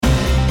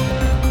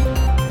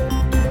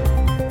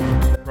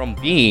From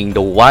being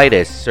the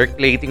widest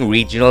circulating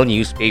regional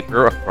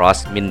newspaper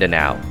across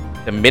Mindanao,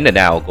 the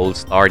Mindanao Gold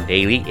Star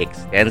Daily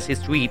extends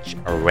its reach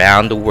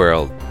around the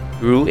world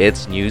through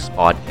its news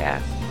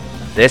podcast.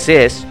 This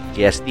is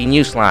GST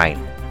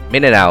Newsline,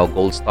 Mindanao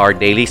Gold Star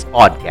Daily's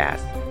podcast.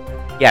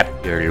 Get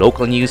your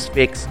local news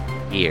fix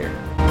here.